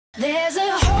There's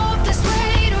a hope that's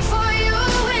waiting for you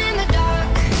in the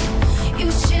dark. You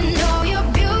should know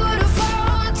you're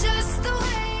beautiful just the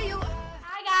way you are.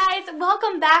 Hi guys,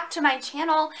 welcome back to my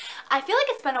channel. I feel like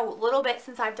it's been a little bit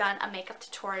since I've done a makeup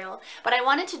tutorial, but I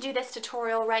wanted to do this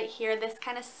tutorial right here, this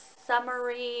kind of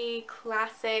summery,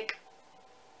 classic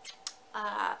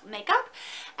makeup.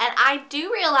 And I did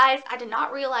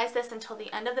not realize this until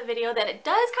the end of the video, that it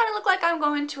does kind of look like I'm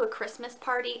going to a Christmas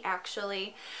party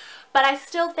actually. But I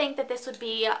still think that this would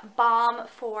be bomb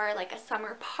for like a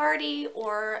summer party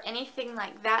or anything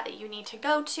like that that you need to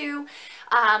go to.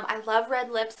 I love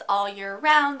red lips all year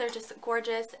round. They're just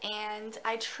gorgeous, and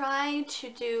I try to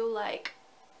do like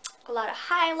a lot of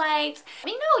highlights.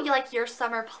 Let me know like your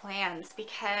summer plans,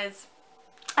 because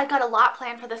I've got a lot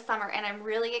planned for this summer and I'm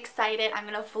really excited. I'm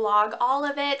going to vlog all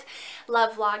of it.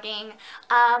 Love vlogging.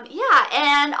 Yeah,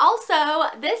 and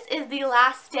also this is the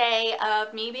last day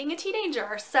of me being a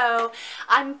teenager. So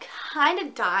I'm kind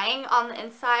of dying on the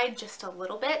inside just a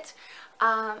little bit.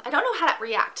 I don't know how to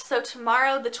react. So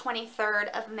tomorrow, the 23rd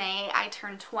of May, I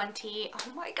turn 20.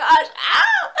 Oh my gosh.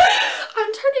 Ah!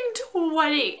 I'm turning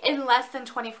 20 in less than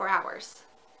 24 hours.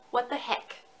 What the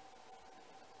heck?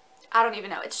 I don't even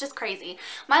know. It's just crazy.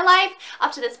 My life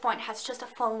up to this point has just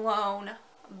flown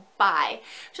by.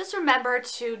 Just remember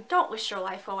to don't wish your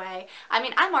life away. I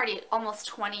mean, I'm already almost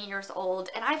 20 years old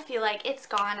and I feel like it's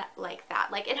gone like that.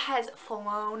 Like it has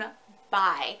flown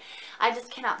by. I just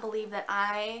cannot believe that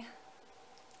I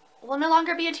will no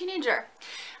longer be a teenager.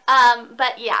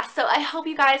 But yeah, so I hope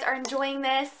you guys are enjoying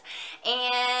this,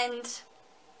 and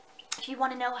if you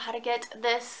want to know how to get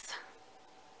this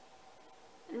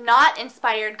not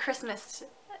inspired Christmas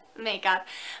makeup,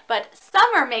 but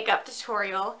summer makeup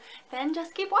tutorial, then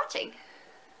just keep watching.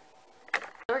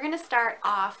 We're going to start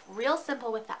off real simple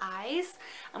with the eyes.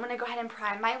 I'm going to go ahead and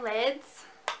prime my lids.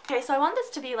 Okay, so I want this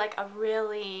to be like a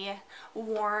really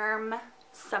warm,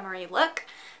 summery look.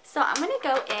 So I'm going to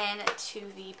go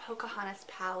into the Pocahontas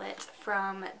palette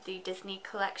from the Disney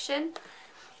collection.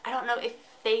 I don't know if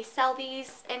they sell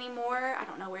these anymore. I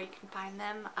don't know where you can find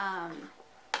them.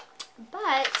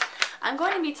 But I'm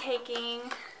going to be taking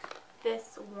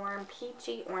this warm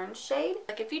peachy orange shade.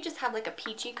 Like if you just have like a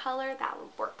peachy color, that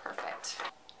would work perfect.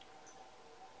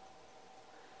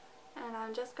 And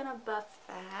I'm just going to buff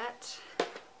that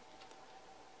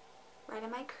right in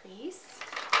my crease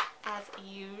as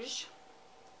usual.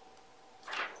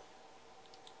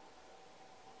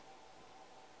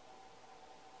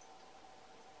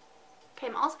 Okay,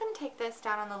 I'm also going to take this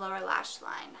down on the lower lash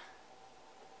line.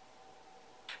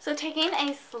 So taking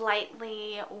a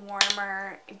slightly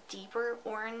warmer, deeper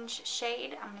orange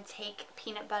shade, I'm going to take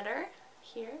Peanut Butter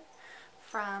here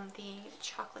from the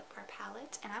Chocolate Bar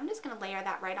palette, and I'm just going to layer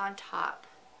that right on top,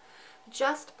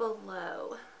 just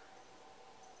below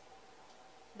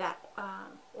that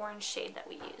orange shade that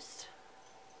we used.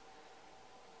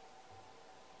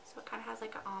 So it kind of has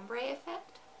like an ombre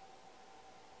effect.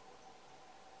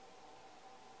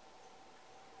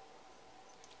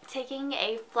 Taking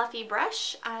a fluffy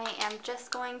brush, I am just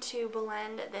going to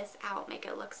blend this out, make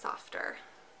it look softer.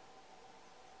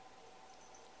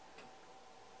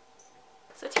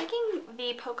 So taking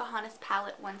the Pocahontas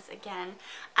palette once again,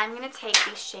 I'm going to take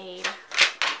the shade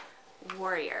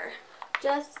Warrior.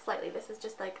 Just slightly. This is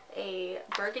just like a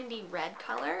burgundy red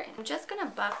color. I'm just going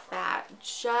to buff that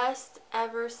just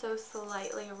ever so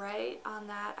slightly right on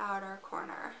that outer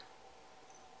corner.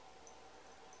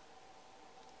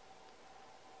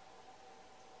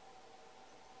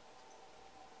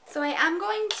 So I am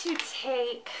going to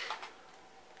take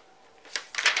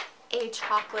a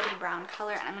chocolatey brown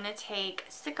color, and I'm going to take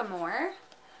Sycamore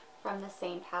from the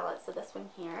same palette, so this one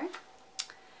here.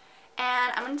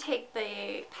 And I'm going to take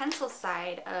the pencil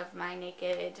side of my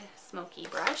Naked Smoky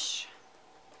brush,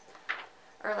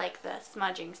 or like the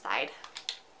smudging side.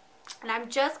 And I'm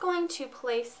just going to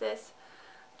place this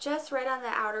just right on the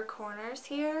outer corners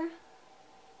here.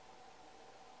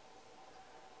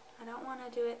 I don't want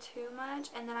to do it too much,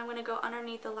 and then I'm going to go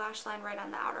underneath the lash line right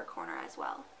on the outer corner as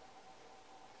well.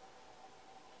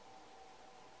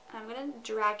 And I'm going to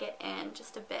drag it in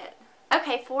just a bit.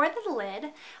 Okay, for the lid,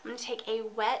 I'm going to take a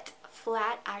wet,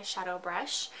 flat eyeshadow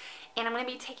brush, and I'm going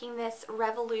to be taking this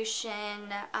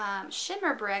Revolution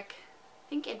Shimmer Brick, I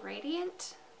think in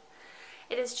Radiant.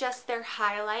 It is just their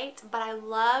highlight, but I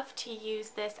love to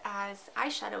use this as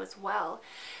eyeshadow as well.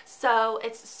 So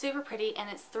it's super pretty, and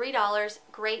it's $3.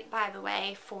 Great, by the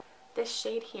way, for this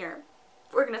shade here.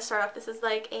 We're going to start off, this is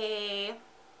like a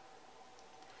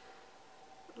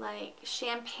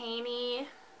champagne-y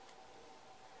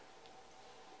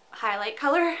highlight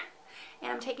color.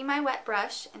 And I'm taking my wet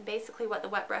brush, and basically what the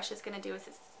wet brush is going to do is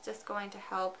it's It's just going to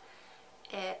help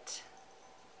it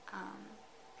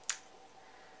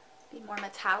be more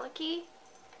metallic-y.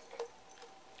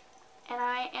 And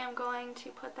I am going to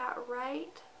put that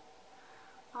right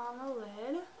on the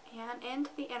lid and into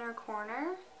the inner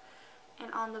corner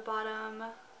and on the bottom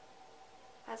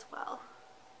as well.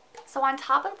 So on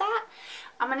top of that,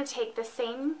 I'm going to take the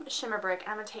same shimmer brick and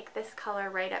I'm going to take this color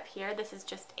right up here. This is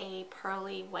just a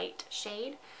pearly white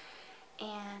shade,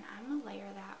 and I'm going to layer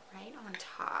that right on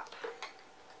top.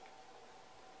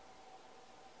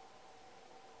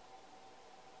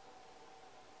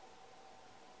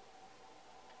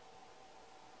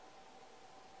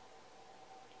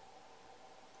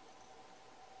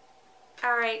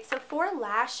 Alright, so for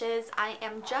lashes, I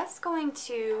am just going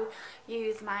to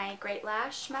use my Great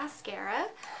Lash mascara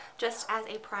just as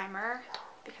a primer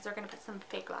because we're going to put some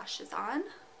fake lashes on.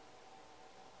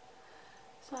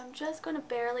 So I'm just going to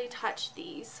barely touch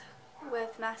these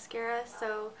with mascara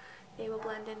so they will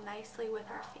blend in nicely with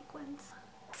our fake ones.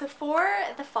 So for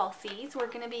the falsies, we're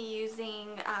going to be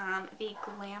using the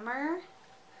Glamour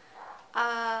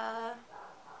by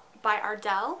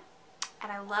Ardell,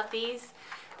 and I love these.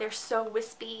 They're so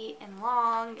wispy and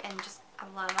long, and just, I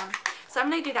love them. So I'm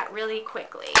going to do that really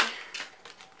quickly.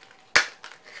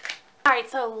 Alright,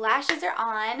 so lashes are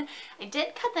on. I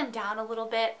did cut them down a little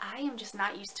bit. I am just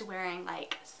not used to wearing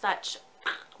like such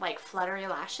like fluttery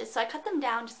lashes, so I cut them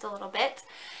down just a little bit.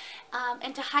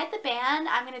 And to hide the band,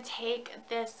 I'm going to take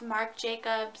this Marc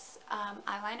Jacobs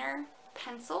eyeliner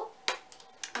pencil,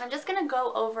 and I'm just going to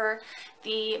go over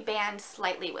the band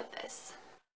slightly with this.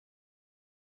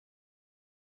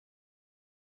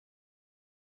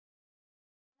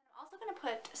 I'm also going to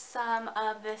put some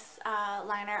of this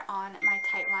liner on my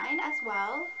tight line as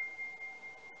well.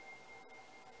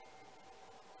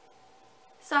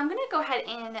 So I'm going to go ahead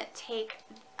and take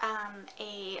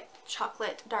a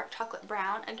dark chocolate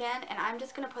brown again, and I'm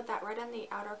just going to put that right on the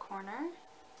outer corner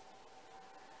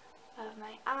of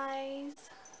my eyes.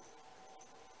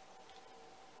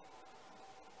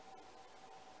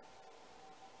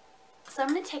 So I'm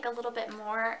going to take a little bit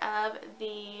more of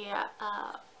the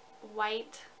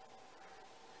white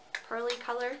pearly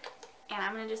color, and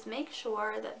I'm going to just make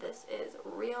sure that this is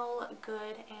real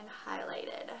good and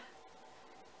highlighted.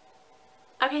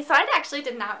 Okay, so I actually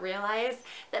did not realize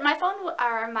that my phone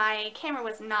or my camera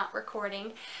was not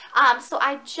recording. So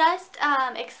I just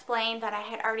explained that I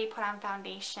had already put on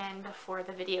foundation before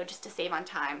the video just to save on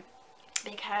time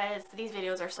because these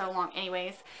videos are so long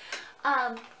anyways.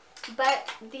 But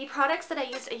the products that I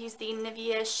used the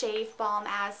Nivea Shave Balm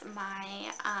as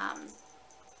my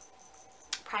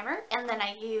primer, and then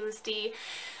I used the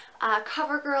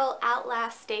CoverGirl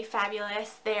Outlast Stay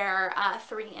Fabulous, their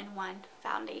 3-in-1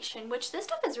 foundation, which this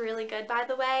stuff is really good, by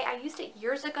the way. I used it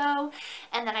years ago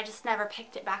and then I just never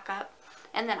picked it back up,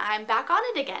 and then I'm back on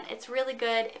it again. It's really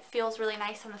good. It feels really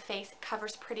nice on the face. It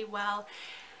covers pretty well.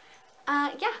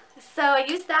 Yeah, so I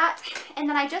used that, and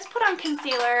then I just put on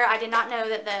concealer. I did not know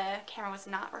that the camera was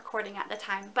not recording at the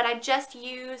time, but I just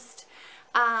used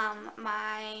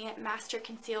my Master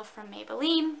Conceal from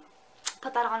Maybelline.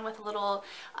 Put that on with a little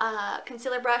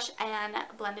concealer brush and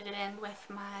blended it in with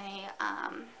my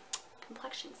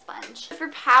complexion sponge. For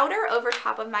powder over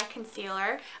top of my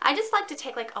concealer, I just like to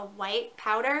take like a white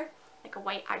powder, like a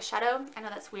white eyeshadow. I know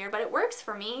that's weird, but it works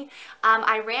for me.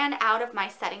 I ran out of my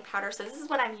setting powder, so this is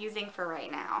what I'm using for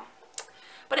right now.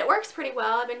 But it works pretty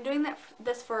well. I've been doing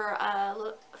this for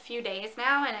a few days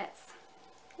now, and it's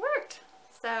worked.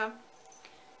 So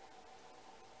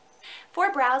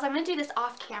for brows, I'm going to do this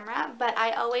off camera, but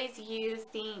I always use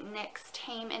the NYX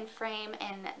Tame and Frame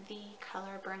in the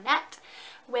color Brunette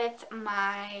with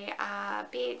my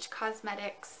BH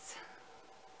Cosmetics,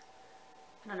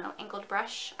 I don't know, angled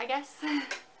brush, I guess. I'll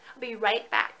be right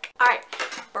back. Alright,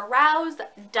 brows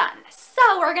done. So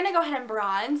we're going to go ahead and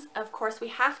bronze. Of course, we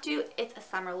have to. It's a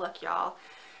summer look, y'all.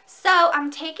 So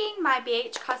I'm taking my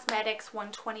BH Cosmetics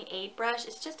 128 brush.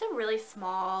 It's just a really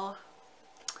small,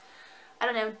 I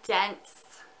don't know, dense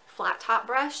flat top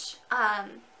brush.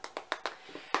 And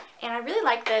I really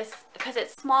like this because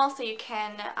it's small, so you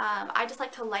can, I just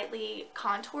like to lightly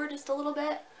contour just a little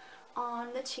bit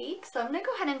on the cheek. So I'm going to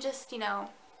go ahead and just, you know,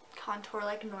 contour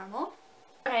like normal.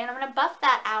 Okay, and I'm going to buff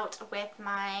that out with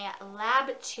my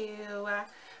Lab 2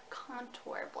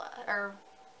 contour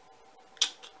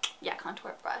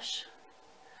contour brush.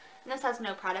 And this has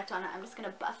no product on it. I'm just going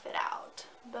to buff it out.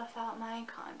 Buff out my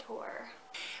contour.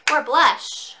 For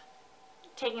blush,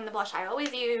 taking the blush I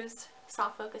always use,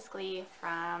 Soft Focus Glee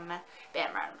from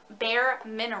Bare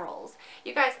Minerals.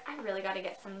 You guys, I really got to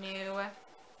get some new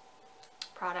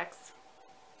products.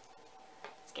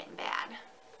 It's getting bad.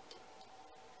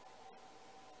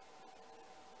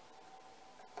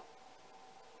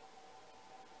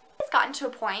 gotten to a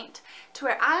point to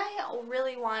where I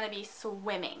really want to be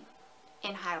swimming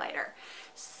in highlighter.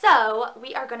 So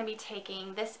we are going to be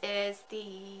taking, this is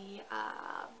the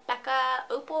Becca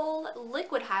Opal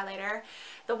liquid highlighter,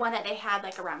 the one that they had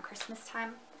like around Christmas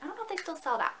time. I don't know if they still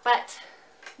sell that, but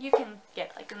you can get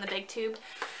it like in the big tube.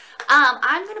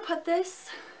 I'm going to put this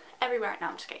everywhere. No,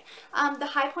 I'm just kidding. The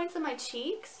high points of my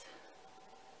cheeks.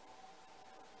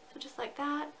 So just like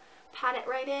that. Pat it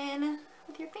right in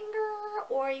with your finger,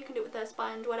 or you can do it with a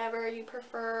sponge, whatever you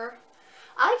prefer.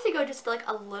 I like to go just like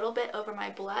a little bit over my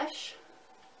blush,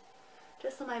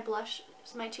 just so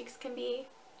my cheeks can be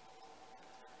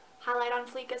highlight on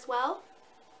fleek as well.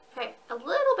 Okay, a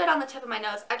little bit on the tip of my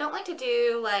nose. I don't like to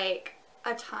do like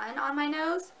a ton on my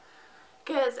nose,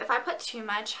 because if I put too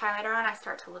much highlighter on, I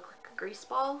start to look like a grease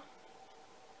ball.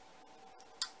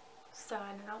 So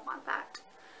I don't want that.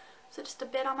 So just a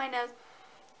bit on my nose.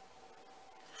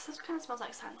 This kind of smells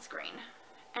like sunscreen.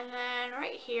 And then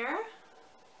right here,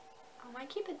 on my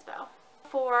Cupid's bow.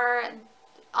 For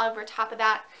over top of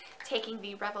that, taking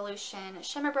the Revolution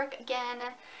Shimmer Brick again.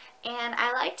 And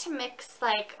I like to mix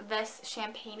like this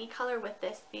champagne-y color with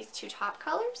these two top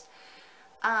colors.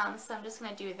 So I'm just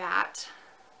going to do that.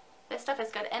 This stuff is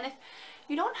good. And if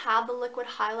you don't have the liquid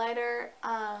highlighter,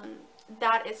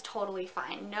 that is totally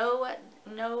fine.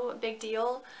 No big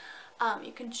deal.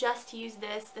 You can just use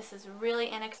this. This is really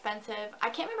inexpensive. I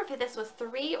can't remember if this was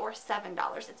 $3 or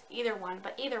 $7. It's either one,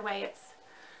 but either way, it's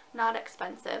not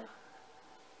expensive.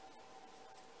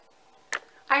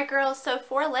 Alright girls, so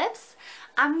for lips,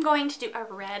 I'm going to do a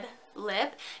red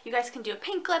lip. You guys can do a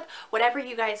pink lip, whatever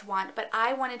you guys want, but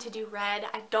I wanted to do red.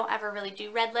 I don't ever really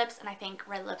do red lips, and I think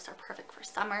red lips are perfect for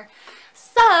summer.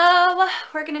 So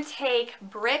we're going to take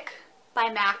Brick by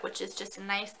MAC, which is just a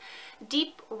nice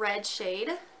deep red shade.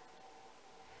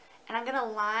 And I'm going to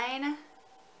line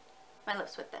my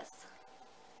lips with this.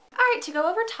 Alright, to go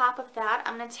over top of that,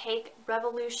 I'm going to take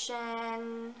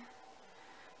Revolution,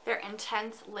 their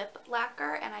Intense Lip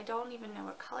Lacquer, and I don't even know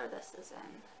what color this is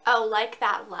in. Oh, Like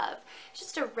That Love. It's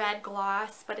just a red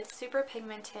gloss, but it's super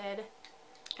pigmented,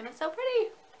 and it's so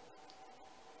pretty.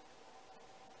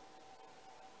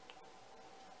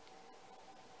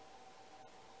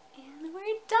 And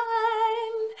we're done!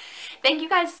 Thank you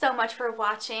guys so much for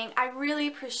watching. I really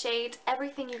appreciate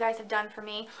everything you guys have done for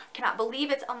me. I cannot believe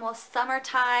it's almost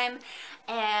summertime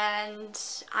and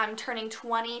I'm turning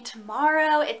 20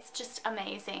 tomorrow. It's just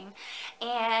amazing.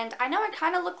 And I know I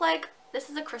kind of look like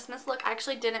this is a Christmas look. I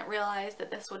actually didn't realize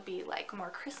that this would be like more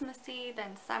Christmassy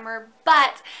than summer,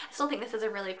 but I still think this is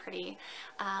a really pretty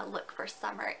look for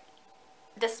summer,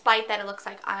 despite that it looks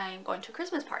like I'm going to a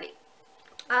Christmas party.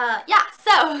 Yeah,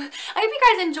 so I hope you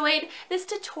guys enjoyed this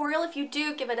tutorial. If you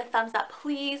do, give it a thumbs up,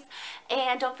 please.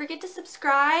 And don't forget to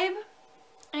subscribe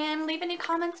and leave any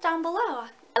comments down below.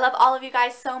 I love all of you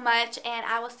guys so much, and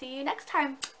I will see you next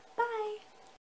time.